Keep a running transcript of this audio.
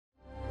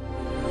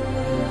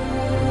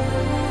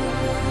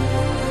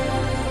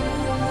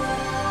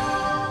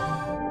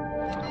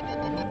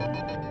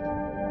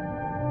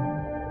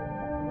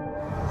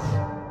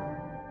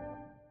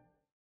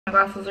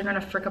glasses are gonna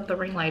frick up the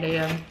ring light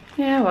again.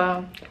 Yeah,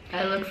 well.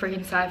 I look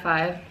freaking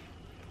sci-fi.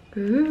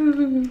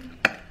 Ooh.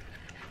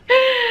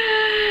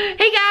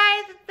 Hey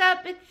guys, what's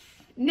up? It's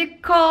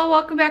Nicole.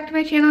 Welcome back to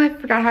my channel. I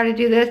forgot how to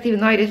do this, even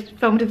though I just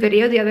filmed a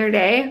video the other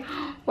day.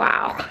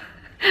 Wow.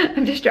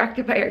 I'm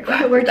distracted by your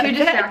glasses. We're too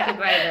distracted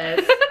by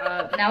this.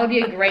 Now would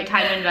be a great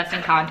time to invest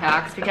in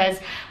contacts because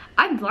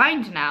I'm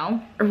blind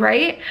now.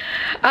 Right?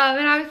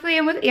 And obviously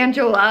I'm with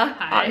Angela,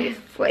 Hi.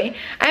 obviously.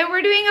 And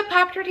we're doing a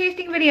Pop-Tart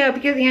tasting video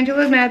because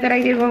Angela's mad that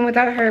I did one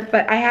without her,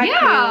 but I had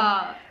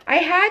to. I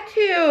had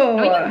to.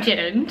 No, you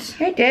didn't.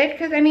 I did,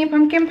 because I mean,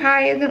 pumpkin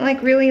pie isn't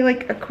like really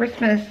like a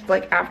Christmas,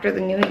 like after the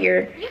New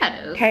Year. Yeah,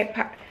 it is. Type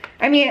pie.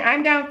 I mean,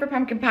 I'm down for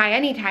pumpkin pie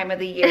any time of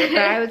the year, but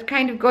I was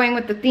kind of going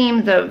with the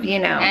themes of, you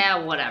know.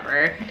 Yeah,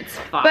 whatever. It's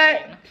fine.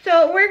 But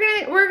so we're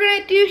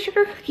gonna do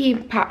sugar cookie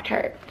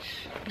Pop-Tarts.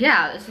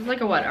 Yeah, this is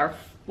like a what?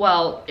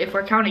 Well, if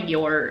we're counting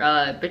your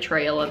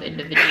betrayal of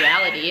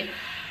individuality,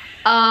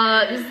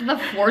 this is the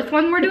fourth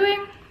one we're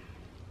doing.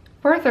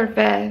 Fourth or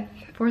fifth?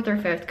 Fourth or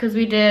fifth, because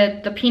we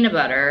did the peanut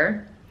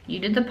butter. You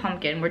did the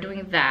pumpkin. We're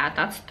doing that.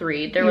 That's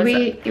three. There was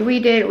we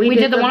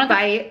did the one with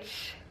bites.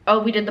 Oh,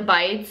 we did the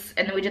bites,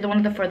 and then we did the one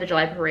at the 4th of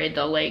July parade,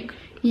 the like.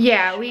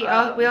 Yeah, we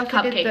also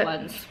cupcake did the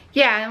ones.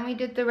 Yeah, and we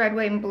did the red,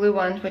 white, and blue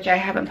ones, which I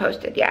haven't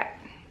posted yet.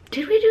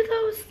 Did we do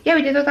those? Yeah,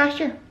 we did those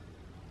last year.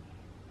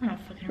 I don't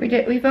fucking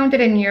remember. We filmed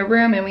it in your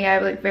room, and we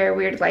have like very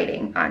weird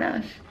lighting on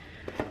us.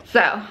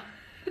 So.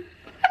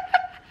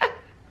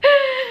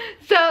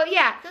 So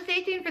yeah, so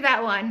stay tuned for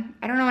that one.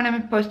 I don't know when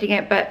I'm posting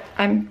it, but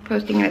I'm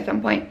posting it at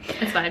some point.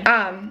 It's fine.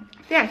 So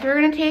yeah, so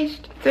we're gonna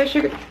taste the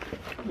sugar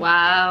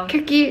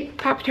cookie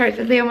Pop-Tarts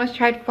as they almost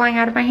tried flying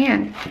out of my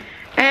hand.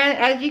 And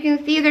as you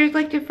can see, there's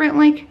like different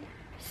like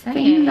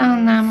things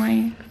on them.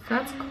 Like,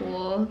 that's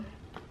cool.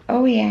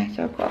 Oh yeah,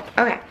 so cool.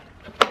 Okay,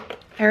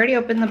 I already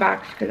opened the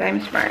box because I'm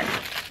smart.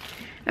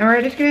 And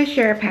we're just gonna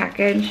share a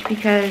package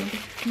because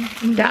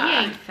we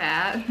ain't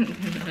fat.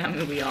 I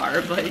mean, we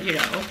are, but you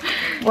know.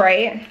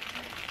 Right.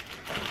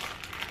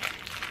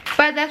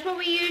 But that's what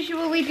we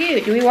usually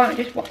do. Do we want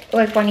just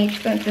like one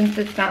each since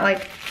it's not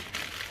like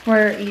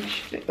we're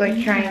each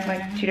like trying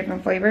like 2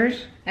 different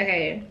flavors?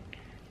 Okay.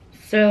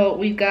 So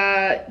we've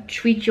got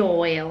treat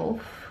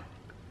yourself.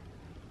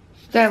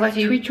 So like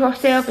treat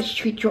yourself, it's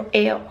treat your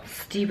ale.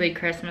 Stupid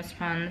Christmas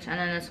puns. And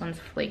then this one's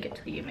flake it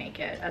till you make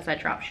it, as I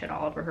drop shit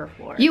all over her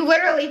floor. You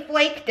literally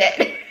flaked it.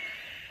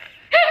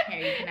 Here,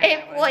 you can have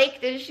it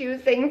flaked as she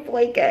was saying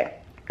flake it.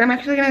 I'm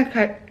actually gonna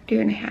cut 2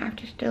 in half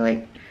just to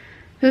like,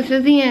 this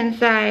is the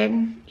inside.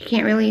 You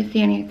can't really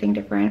see anything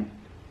different.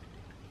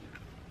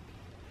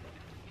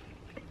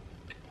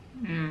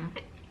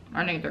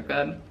 I think they're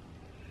good.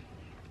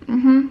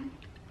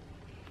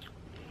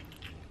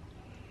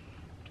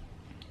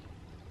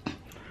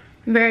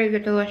 Very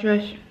good,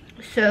 delicious.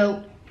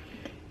 So,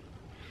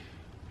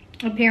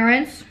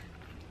 appearance,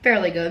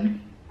 fairly good.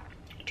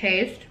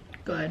 Taste,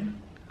 good.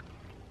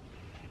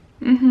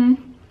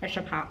 It's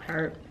a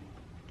Pop-Tart.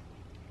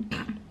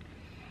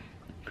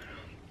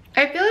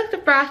 I feel like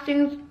the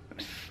frosting's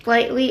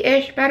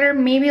slightly-ish better.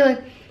 Maybe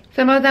like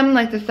some of them,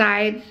 like the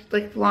sides,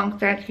 like the long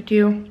sides could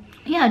do.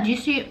 Yeah, do you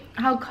see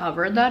how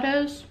covered that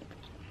is?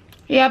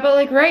 Yeah, but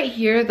like right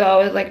here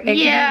though is like, it could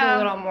use a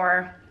little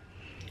more.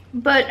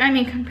 But I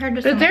mean, compared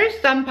to there's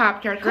some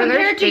Pop-Tarts where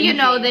compared to, you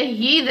know, the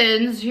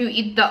heathens who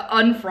eat the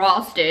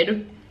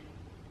unfrosted,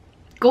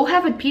 go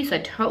have a piece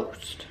of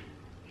toast.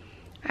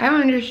 I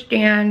don't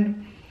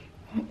understand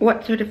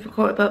what's so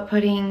difficult about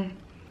putting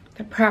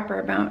the proper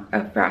amount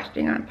of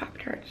frosting on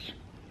Pop-Tarts.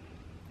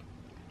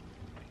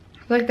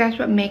 Like that's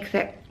what makes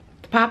it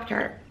the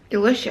Pop-Tart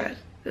delicious,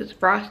 is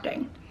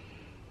frosting.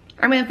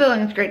 I mean, the filling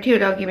is great too,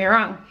 don't get me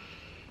wrong.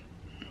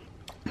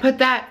 But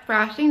that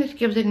frosting just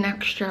gives it an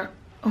extra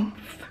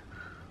oomph.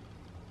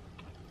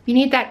 You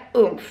need that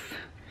oomph.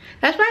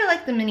 That's why I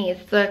like the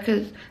minis,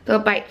 the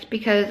bites,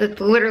 because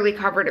it's literally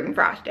covered in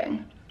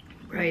frosting.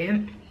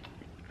 Right.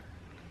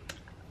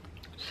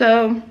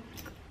 So,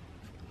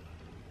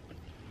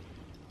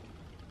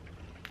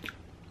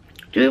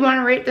 do we want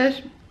to rate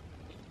this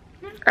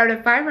out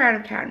of 5 or out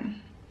of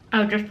 10?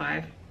 Oh, just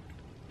 5.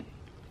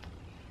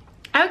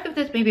 I would give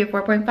this maybe a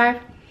 4.5.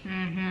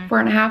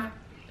 4.5.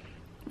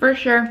 For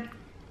sure.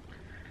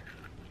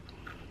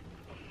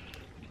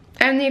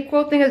 And the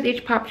cool thing is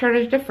each Pop-Tart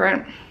is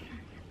different.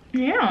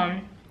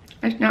 Yeah.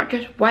 It's not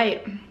just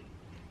white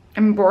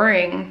and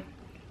boring.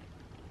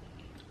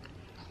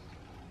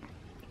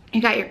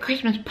 You got your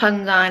Christmas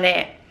puns on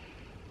it,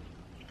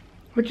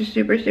 which is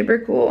super, super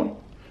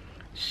cool.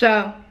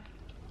 So,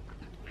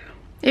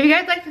 if you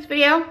guys like this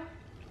video,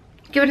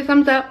 give it a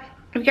thumbs up.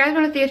 If you guys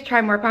want to see us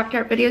try more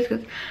Pop-Tart videos,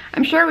 because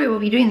I'm sure we will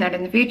be doing that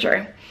in the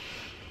future,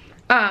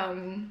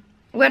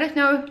 let us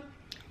know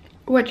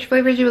which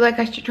flavors you would like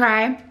us to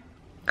try.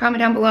 Comment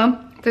down below.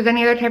 If there's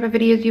any other type of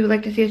videos you would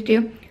like to see us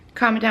do,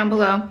 comment down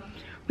below.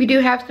 We do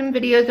have some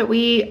videos that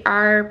we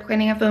are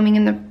planning on filming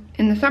in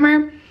the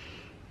summer.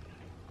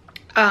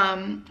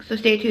 So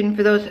stay tuned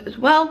for those as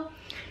well.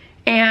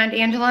 And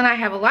Angela and I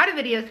have a lot of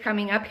videos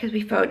coming up because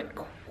we filmed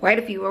quite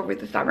a few over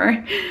the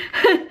summer.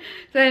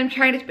 So I'm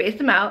trying to space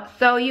them out.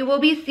 So you will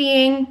be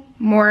seeing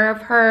more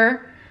of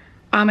her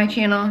on my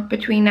channel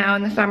between now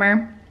and the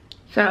summer.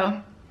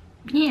 So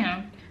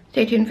yeah,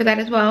 stay tuned for that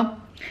as well.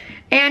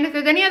 And if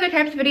there's any other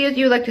types of videos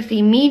you would like to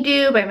see me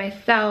do by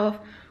myself,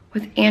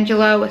 with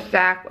Angela, with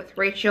Zach, with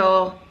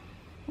Rachel,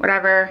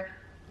 whatever,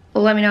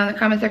 let me know in the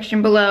comment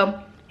section below.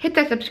 Hit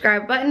that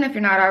subscribe button if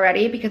you're not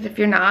already, because if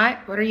you're not,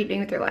 what are you doing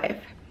with your life?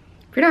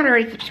 If you're not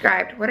already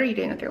subscribed, what are you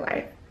doing with your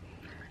life?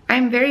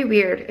 I'm very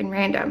weird and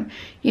random.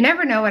 You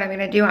never know what I'm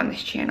gonna do on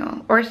this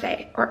channel, or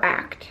say, or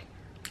act.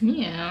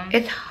 Yeah.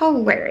 It's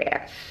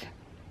hilarious.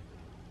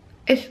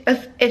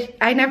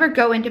 I never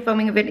go into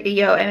filming a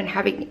video and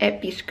having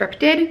it be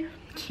scripted.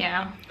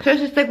 Yeah. So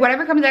it's just like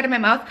whatever comes out of my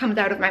mouth comes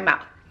out of my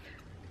mouth.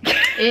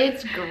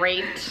 It's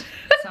great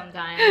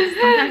sometimes.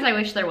 Sometimes I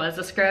wish there was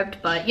a script,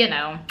 but you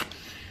know.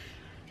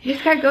 You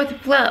just gotta go with the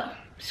flow.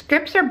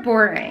 Scripts are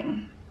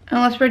boring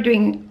unless we're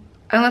doing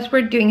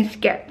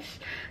skits.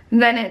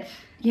 Then it's,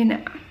 you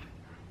know.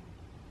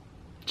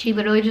 She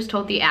literally just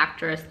told the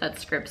actress that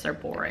scripts are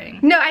boring.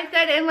 No, I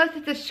said unless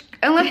it's a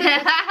skit.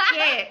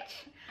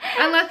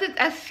 Unless it's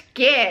a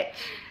skit,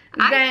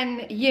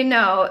 then you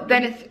know,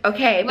 then it's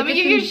okay. Let me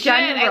give you shit.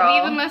 I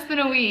leave in less than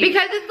a week.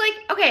 Because it's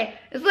like, okay,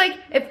 it's like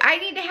if I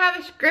need to have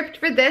a script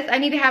for this, I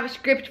need to have a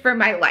script for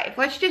my life.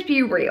 Let's just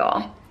be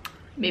real.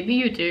 Maybe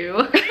you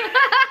do.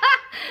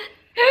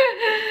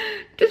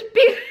 Just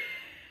be.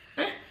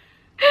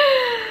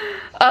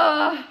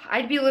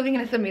 I'd be living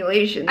in a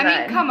simulation. I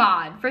mean, come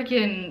on,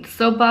 freaking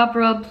soap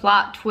opera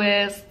plot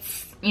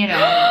twists, you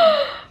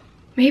know.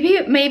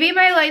 Maybe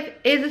my life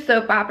is a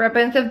soap opera,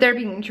 but instead of there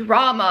being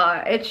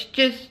drama, it's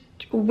just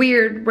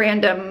weird,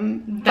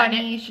 random,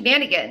 funny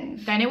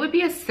shenanigans. Then it would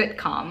be a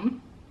sitcom.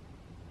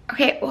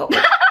 Okay, well.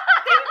 No,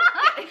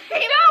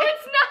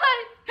 it's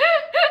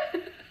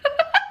not.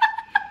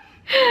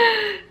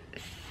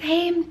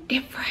 Same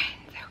difference.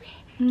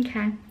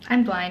 Okay,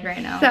 I'm blind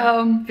right now.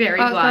 So very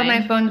also blind.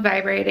 My phone's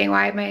vibrating.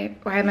 Why am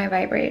I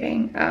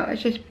vibrating? Oh,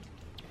 it's just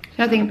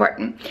nothing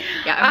important.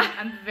 Yeah,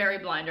 I'm very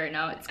blind right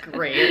now. It's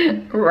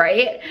great.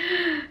 Right?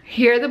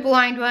 You're the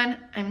blind one.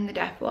 I'm the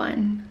deaf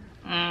one.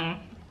 And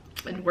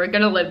we're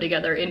gonna live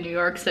together in New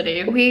York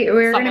City.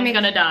 We're Someone's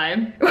gonna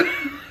die. We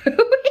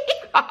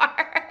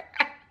are.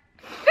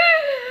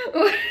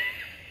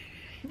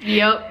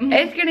 Yep.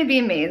 It's gonna be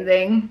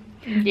amazing.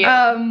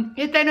 Yeah.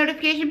 Hit that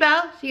notification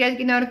bell so you guys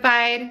get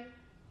notified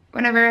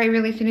whenever I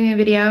release a new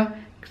video,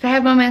 because I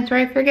have moments where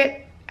I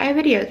forget I have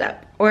videos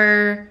up,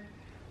 or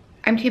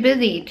I'm too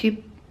busy to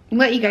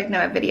let you guys know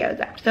I have videos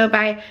up. So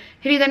by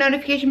hitting that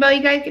notification bell,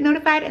 you guys get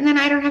notified, and then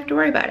I don't have to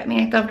worry about it. I mean,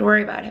 I still have to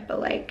worry about it,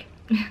 but like,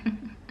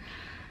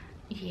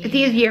 it's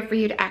easier for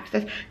you to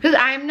access, because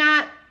I'm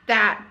not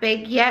that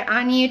big yet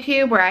on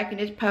YouTube where I can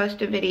just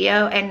post a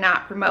video and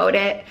not promote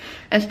it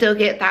and still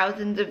get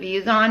thousands of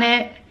views on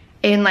it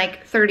in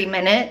like 30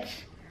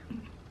 minutes.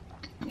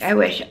 I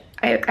wish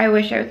I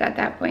was at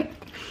that point.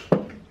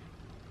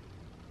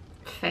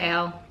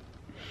 Fail.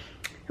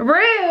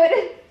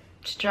 Rude.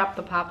 Just drop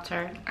the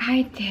Pop-Tart.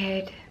 I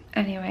did.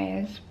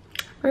 Anyways,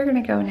 we're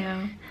gonna go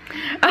now.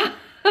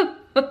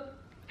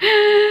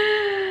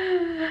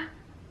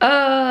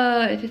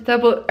 Just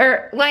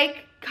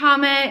like,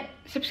 comment,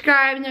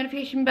 subscribe,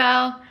 notification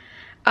bell.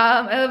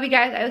 I love you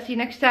guys. I will see you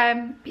next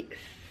time. Peace.